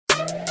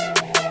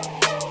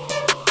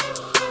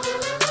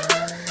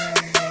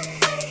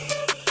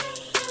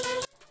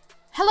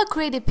Hello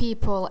creative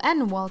people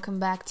and welcome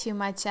back to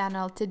my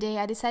channel. Today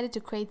I decided to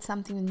create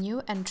something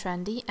new and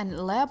trendy, and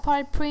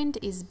leopard print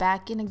is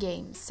back in the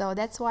game. So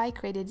that's why I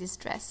created this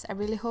dress. I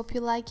really hope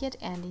you like it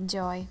and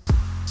enjoy.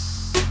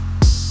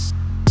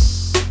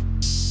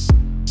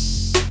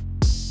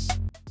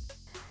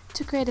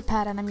 To create a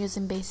pattern, I'm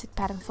using basic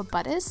pattern for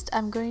bodice.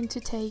 I'm going to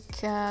take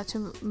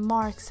to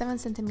mark 7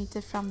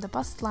 cm from the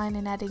bust line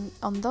and adding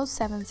on those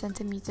 7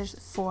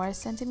 cm 4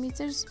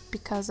 cm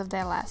because of the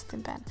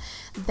elastic band.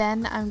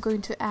 Then I'm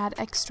going to add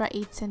extra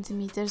 8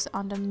 cm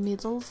on the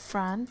middle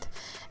front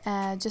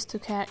just to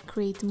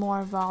create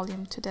more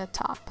volume to the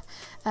top.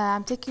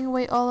 I'm taking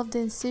away all of the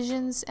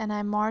incisions and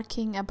I'm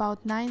marking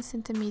about 9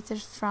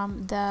 cm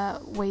from the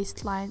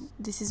waistline.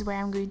 This is where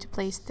I'm going to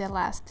place the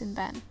elastic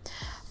band.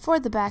 For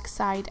the back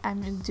side,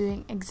 I'm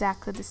doing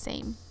exactly the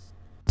same.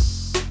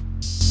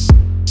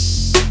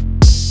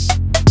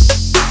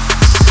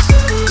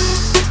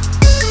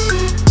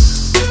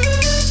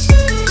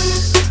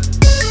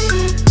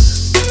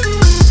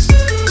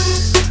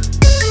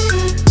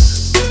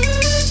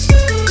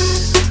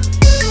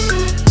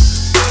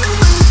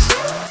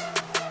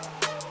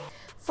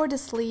 For the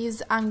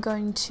sleeves, I'm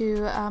going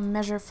to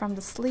measure from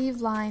the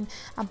sleeve line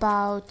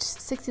about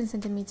 16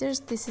 centimeters.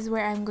 This is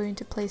where I'm going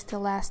to place the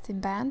elastic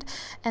band,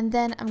 and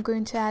then I'm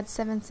going to add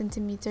 7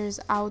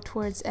 centimeters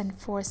outwards and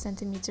 4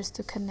 centimeters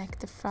to connect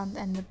the front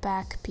and the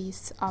back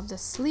piece of the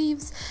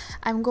sleeves.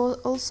 I'm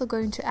also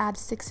going to add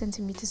 6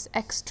 centimeters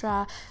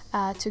extra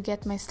to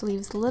get my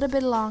sleeves a little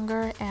bit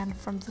longer, and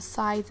from the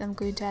sides I'm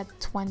going to add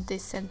 20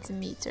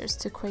 centimeters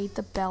to create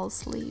the bell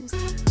sleeves.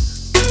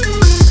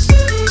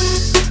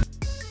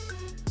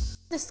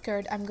 The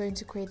skirt, I'm going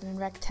to create a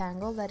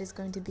rectangle that is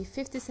going to be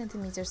 50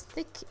 centimeters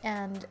thick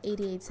and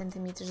 88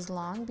 centimeters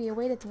long. Be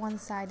aware that one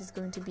side is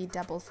going to be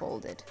double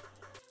folded.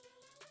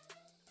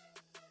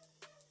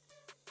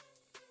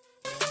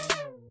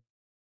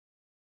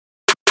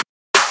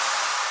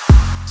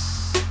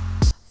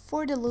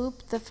 For the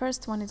loop, the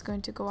first one is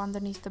going to go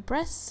underneath the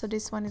breast, so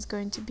this one is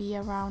going to be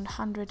around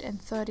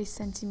 130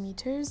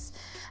 centimeters,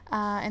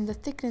 and the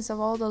thickness of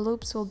all the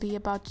loops will be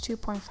about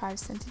 2.5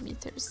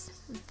 centimeters.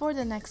 For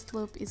the next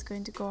loop is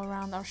going to go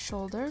around our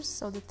shoulders,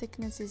 so the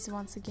thickness is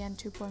once again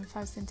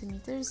 2.5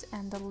 centimeters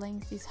and the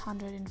length is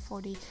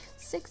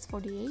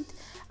 146-48.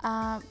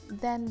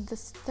 Then the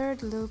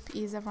third loop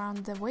is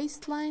around the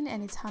waistline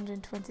and it's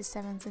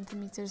 127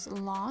 centimeters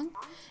long,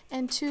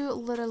 and 2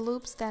 little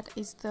loops, that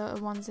is the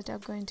ones that are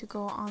going to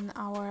go on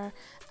our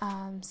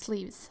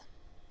sleeves.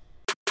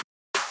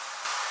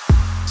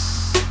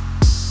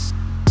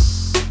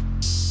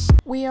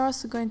 We are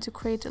also going to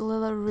create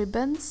little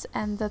ribbons,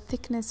 and the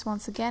thickness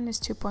once again is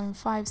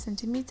 2.5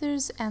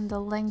 centimeters and the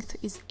length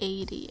is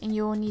 80, and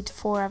you will need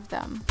 4 of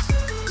them.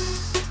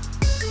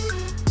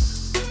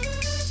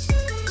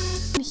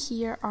 And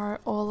here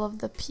are all of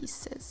the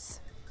pieces.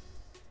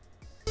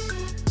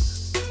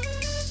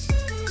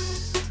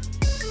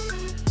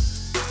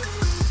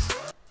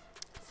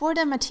 For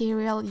the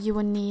material, you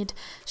will need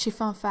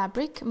chiffon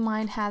fabric.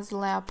 Mine has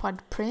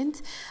leopard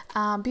print.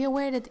 Be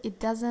aware that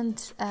it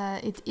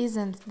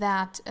isn't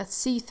that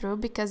see-through,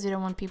 because you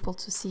don't want people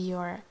to see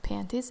your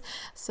panties.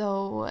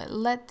 So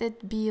let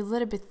it be a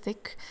little bit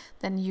thick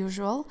than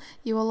usual.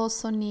 You will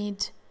also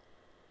need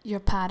your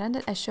pattern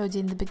that I showed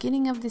you in the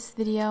beginning of this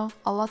video.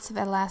 Lots of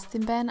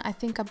elastic band. I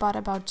think I bought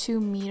about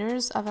 2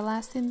 meters of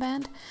elastic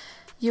band.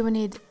 You will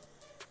need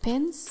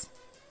pins.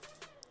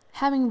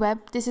 Hemming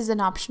web, this is an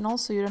optional,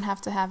 so you don't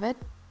have to have it.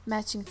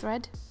 Matching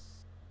thread,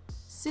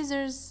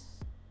 scissors,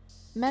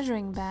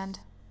 measuring band,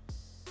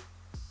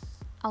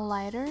 a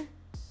lighter,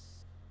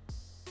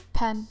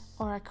 pen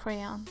or a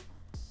crayon.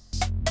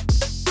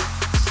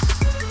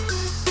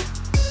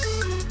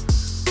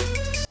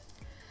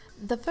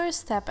 The first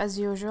step, as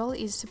usual,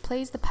 is to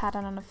place the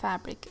pattern on the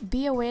fabric.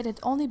 Be aware that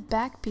only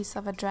back piece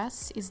of a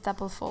dress is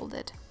double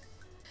folded.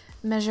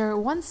 Measure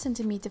 1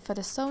 centimeter for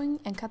the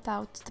sewing and cut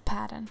out the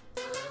pattern.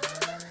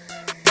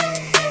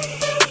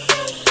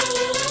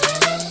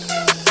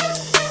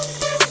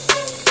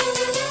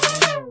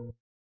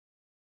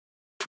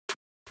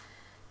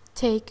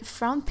 Take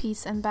front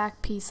piece and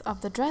back piece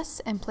of the dress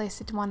and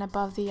place it one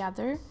above the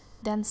other,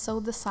 then sew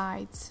the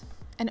sides,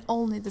 and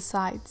only the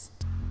sides.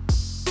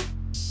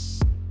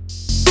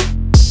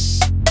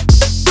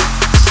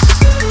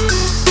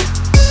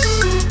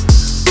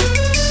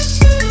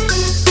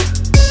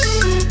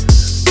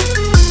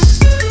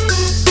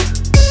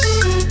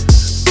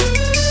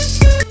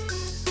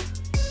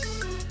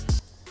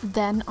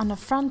 Then on the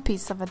front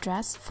piece of a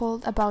dress,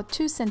 fold about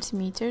 2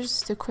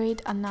 centimeters to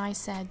create a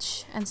nice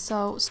edge and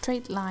sew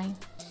straight line.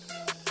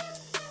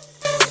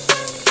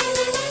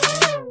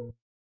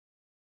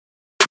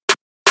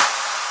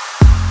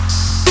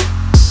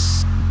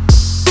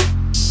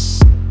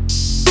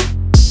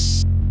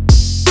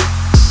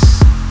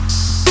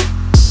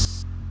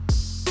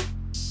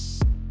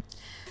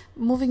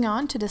 Moving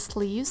on to the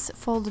sleeves,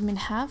 fold them in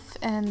half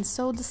and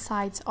sew the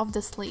sides of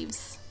the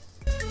sleeves.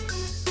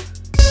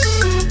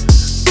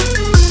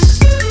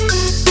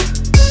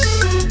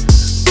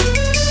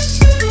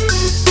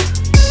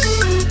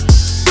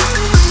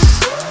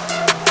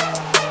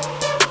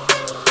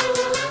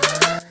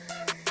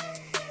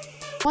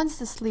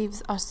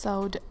 sleeves are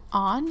sewed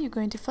on, you're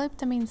going to flip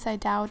them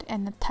inside out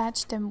and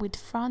attach them with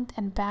front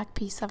and back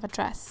piece of a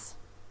dress.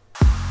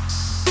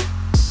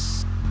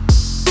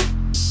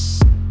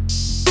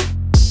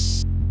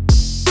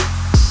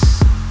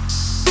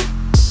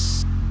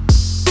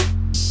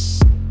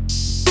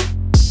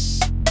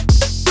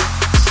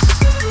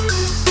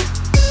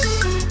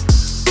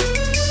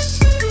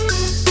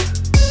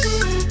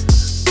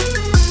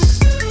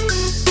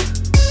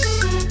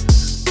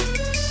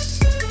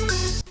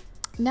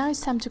 Now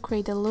it's time to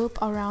create a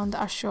loop around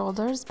our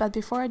shoulders, but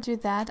before I do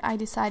that, I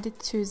decided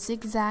to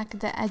zigzag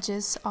the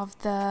edges of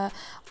the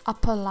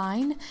upper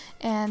line,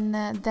 and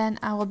then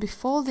I will be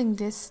folding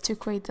this to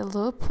create the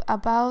loop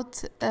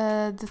about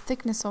the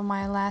thickness of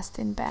my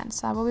elastin band.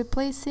 So I will be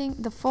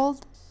placing the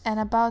fold at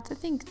about, I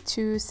think,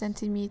 2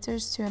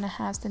 centimeters,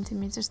 2.5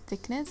 centimeters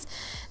thickness.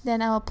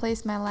 Then I will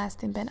place my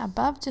elastin band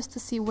above just to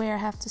see where I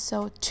have to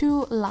sew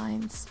 2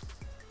 lines.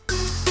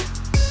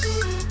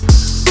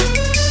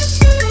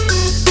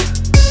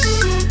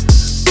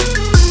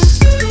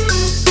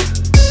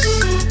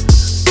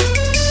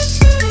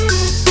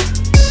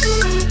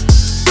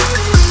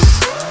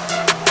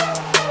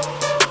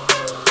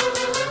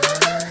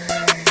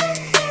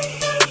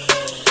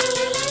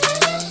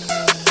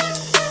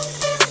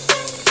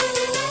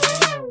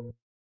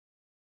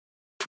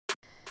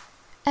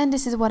 And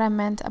this is what I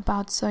meant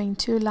about sewing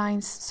 2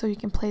 lines so you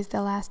can place the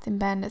elastin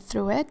band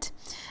through it.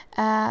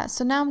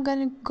 So now I'm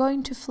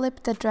going to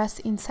flip the dress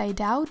inside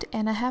out,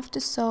 and I have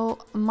to sew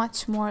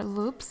much more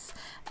loops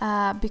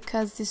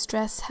because this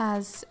dress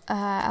has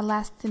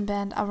elastin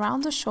band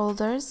around the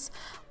shoulders,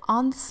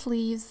 on the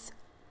sleeves,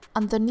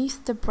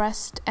 underneath the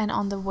breast and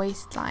on the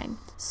waistline.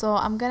 So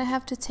I'm gonna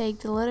have to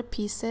take the little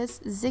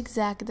pieces,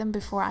 zigzag them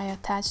before I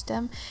attach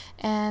them,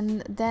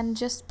 and then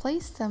just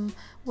place them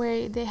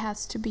where they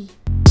has to be.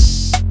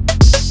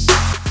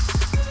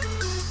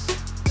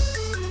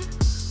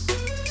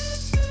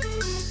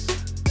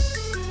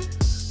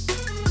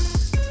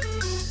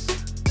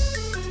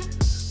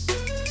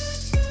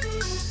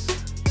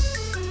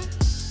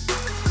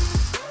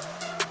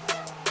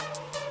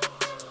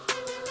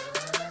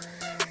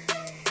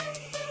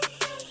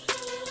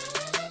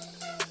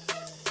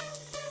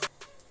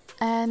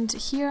 And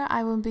here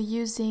I will be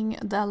using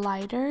the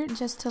lighter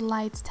just to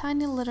light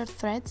tiny little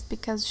threads,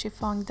 because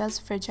chiffon does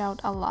fridge out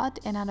a lot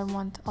and I don't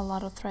want a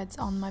lot of threads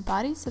on my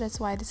body, so that's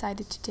why I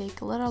decided to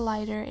take a little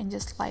lighter and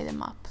just light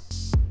them up.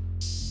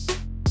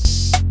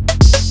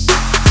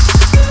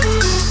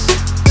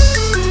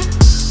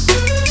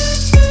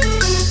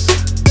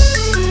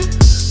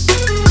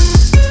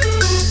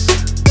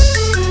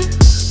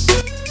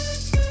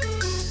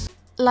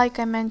 Like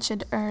I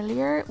mentioned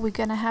earlier, we're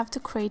gonna have to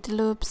create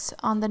loops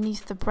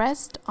underneath the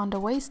breast, on the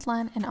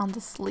waistline and on the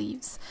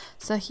sleeves.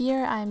 So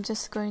here I'm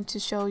just going to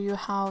show you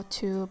how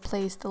to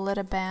place the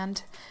little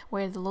band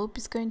where the loop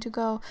is going to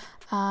go,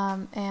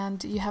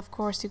 and you have, of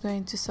course, you're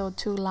going to sew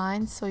 2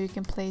 lines so you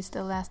can place the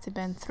elastic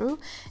band through,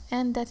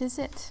 and that is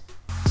it.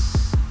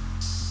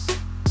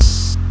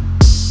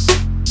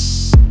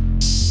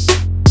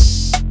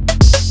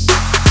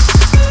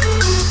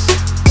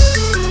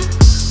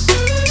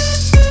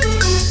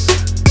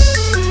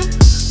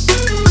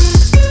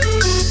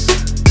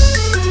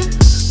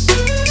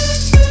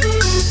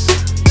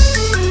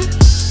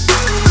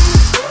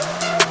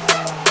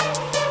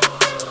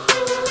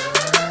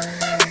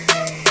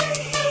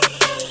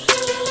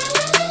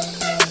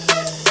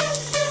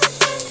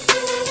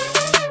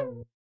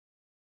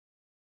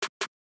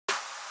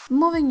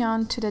 Moving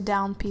on to the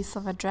down piece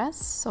of a dress,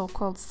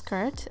 so-called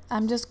skirt,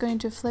 I'm just going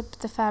to flip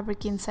the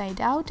fabric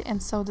inside out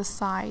and sew the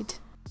side.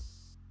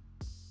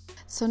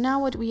 So now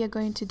what we are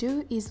going to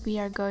do is we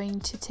are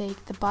going to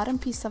take the bottom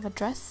piece of a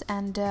dress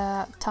and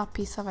the top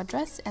piece of a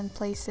dress and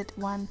place it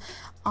one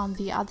on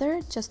the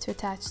other just to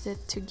attach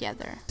it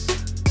together.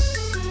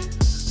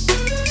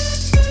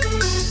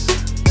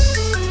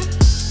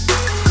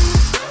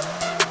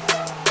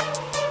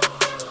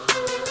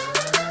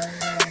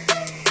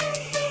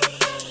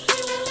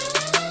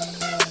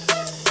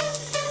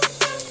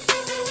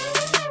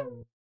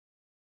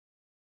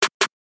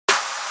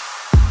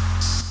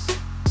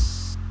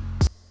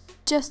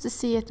 Just to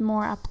see it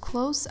more up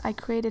close, I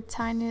created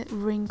tiny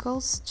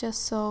wrinkles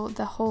just so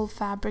the whole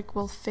fabric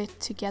will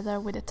fit together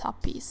with the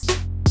top piece.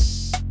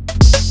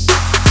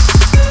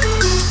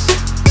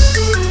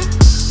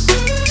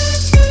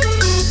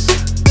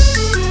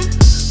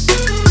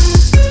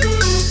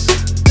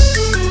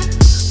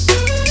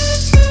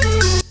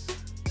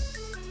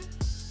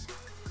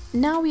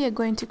 Now we are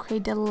going to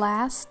create the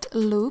last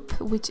loop,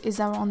 which is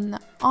on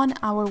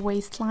our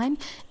waistline,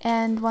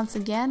 and once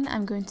again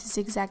I'm going to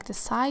zigzag the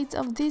sides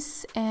of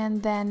this,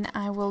 and then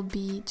I will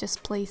be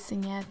just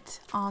placing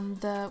it on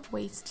the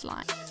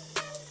waistline.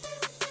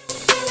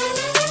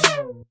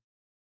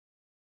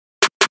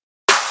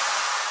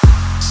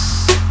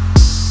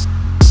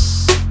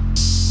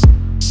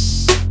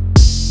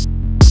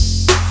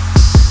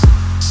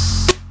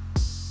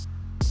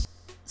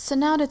 So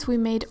now that we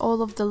made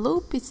all of the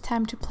loop, it's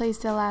time to place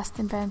the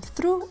elastic band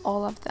through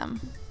all of them.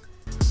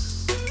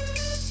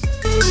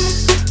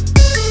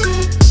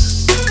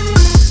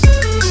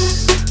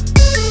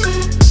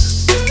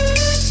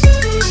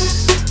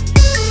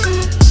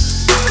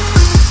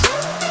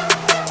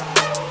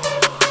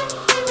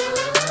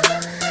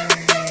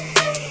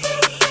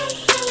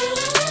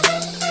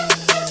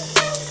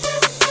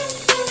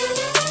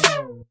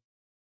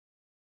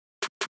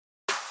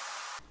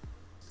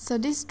 So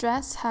this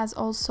dress has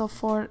also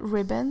 4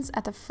 ribbons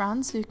at the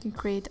front, so you can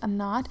create a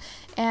knot.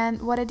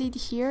 And what I did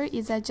here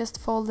is I just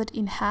folded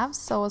in half,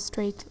 so a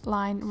straight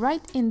line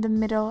right in the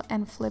middle,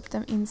 and flip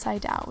them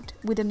inside out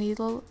with a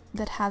needle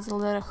that has a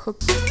little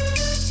hook.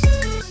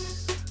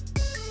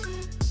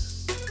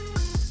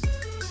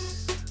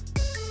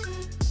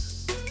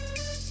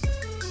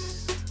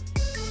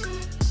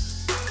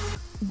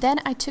 Then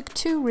I took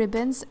 2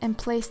 ribbons and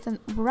placed them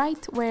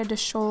right where the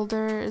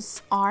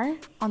shoulders are,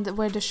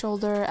 where the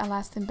shoulder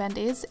elastic band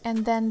is,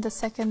 and then the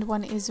second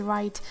one is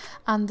right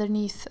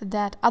underneath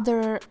that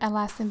other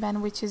elastic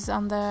band, which is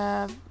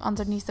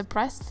underneath the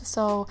breast.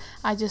 So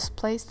I just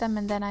placed them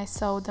and then I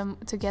sewed them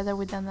together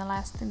with an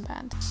elastic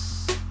band.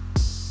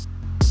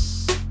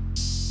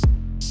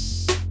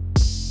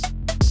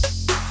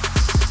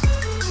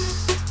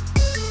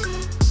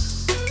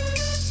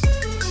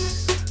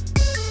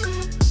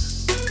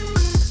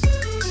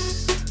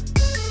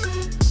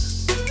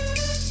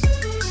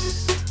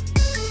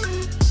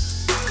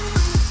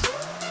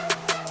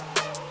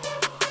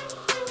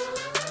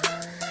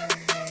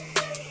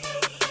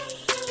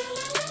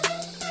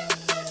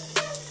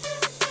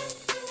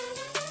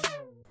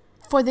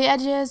 For the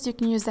edges, you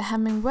can use the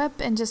hemming whip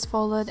and just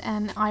fold it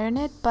and iron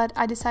it, but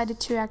I decided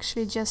to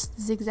actually just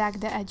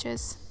zigzag the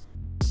edges.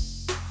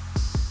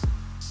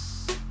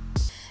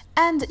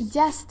 And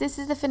yes, this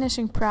is the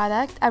finishing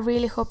product. I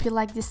really hope you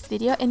liked this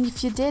video, and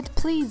if you did,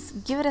 please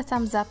give it a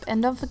thumbs up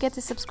and don't forget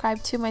to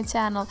subscribe to my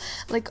channel.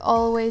 Like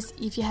always,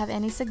 if you have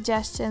any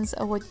suggestions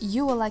or what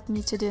you would like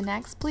me to do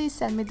next, please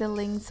send me the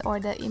links or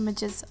the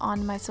images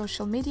on my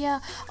social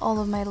media.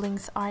 All of my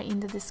links are in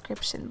the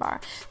description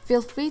bar.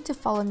 Feel free to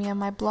follow me on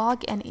my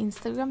blog and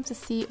Instagram to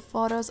see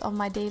photos of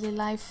my daily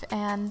life.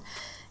 And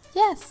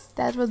yes,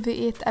 that would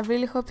be it. I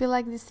really hope you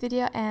liked this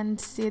video, and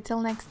see you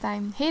till next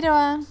time. Hej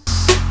då!